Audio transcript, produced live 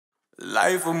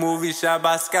Life a movie shot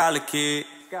by Scholar Kid.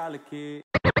 DJWAYNE.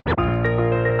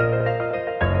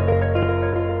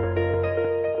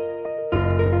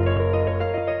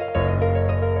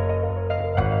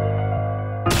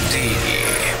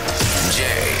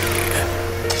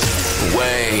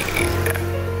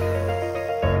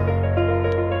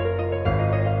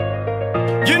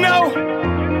 You know,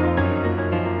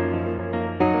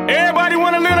 everybody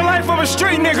wanna live the life of a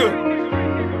street nigga.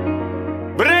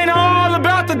 But it ain't all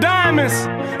about the diamonds.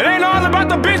 It ain't all about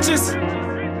the bitches.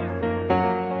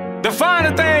 The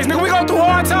finer things, nigga, we go through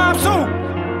hard times too.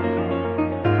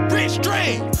 Rich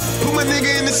Dream. Put my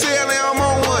nigga in the cell and I'm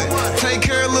on one. Take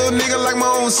care of little nigga like my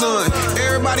own son.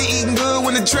 Everybody eating good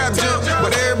when the trap jump,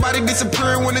 but everybody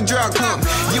disappearing when the drought come.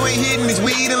 You ain't hitting this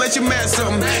weed unless you match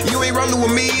something. You ain't rolling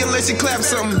with me unless you clap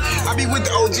something. I be with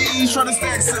the OGs trying to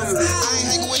stack something. I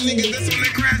ain't hanging with niggas, that's when they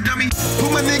crash dummy.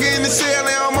 Put my nigga in the cell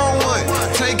and I'm on one.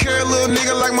 Take care of little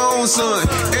nigga like my own son.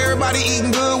 Everybody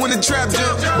eating good when the trap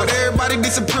jump, but everybody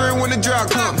disappearing when the drought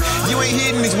come. You ain't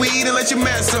hitting this weed unless you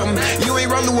match something. You ain't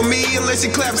rolling with me unless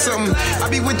you clap something. I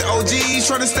be with the OGs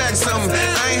trying to stack something.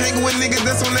 I ain't hanging with niggas,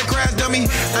 that's when they crash dummy.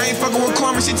 I ain't fucking with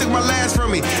Karma, she took my last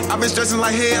from me. I been stressing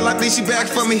like hell, I think she back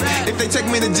for me. If they take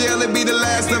me to jail, it be the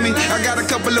last of me. I got a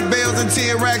couple of bells and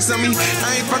 10 racks on me.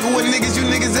 I ain't fucking with niggas, you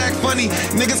niggas act funny.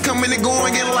 Niggas coming and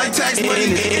going, getting like tax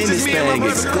money. It's just me and my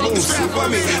brother hold the strap for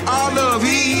me. All love,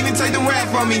 he even take the rap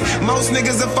for me. Most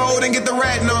niggas will fold and get the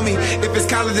ratting on me. If it's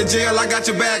college or jail, I got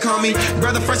your back, homie.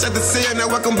 Brother fresh out the cell, now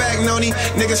welcome back, Noni.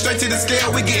 Niggas straight to the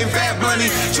scale, we getting fat money.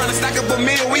 Tryna stack up a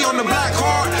meal, we on the black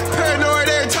card. Paranoid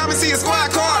every time I see a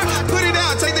squad car. Put it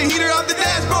out, take the heater off the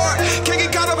dashboard. Can't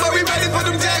get caught up, but we ready for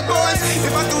them jack boys.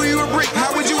 If I threw you a brick,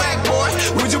 how would you act, boy?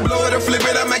 Would you blow it or flip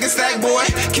it or make it stack, boy?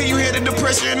 Can you hear the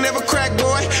depression and never crack,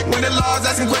 boy? When the laws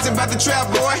asking questions about the trap,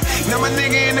 boy. Now my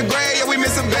nigga in the grave, yeah, we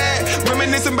missing bad.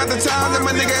 Reminiscing about the time that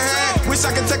my nigga had. Wish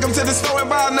I could take him to the store and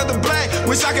buy another black.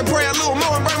 Wish I could pray a little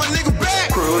more and bring my nigga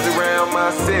back. Cruise around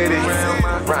my city,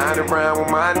 ride around with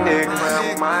my niggas,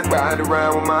 ride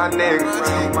around with my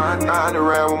niggas, ride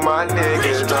around with my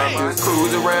niggas. I'm just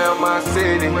cruise around my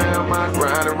city,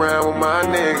 ride around with my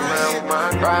niggas,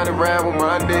 ride around with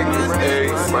my niggas,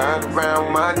 ayy, ride around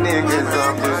with my niggas.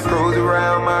 I'm just cruise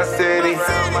around my city,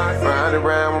 ride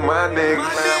around with my niggas,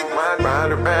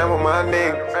 ride around with my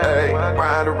niggas, ayy,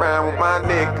 ride around with my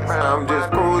niggas. I'm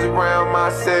just cruising around my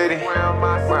city,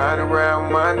 ride around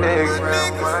with my niggas,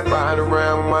 ride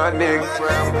around with my niggas,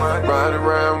 ride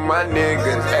around with my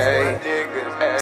niggas, ayy.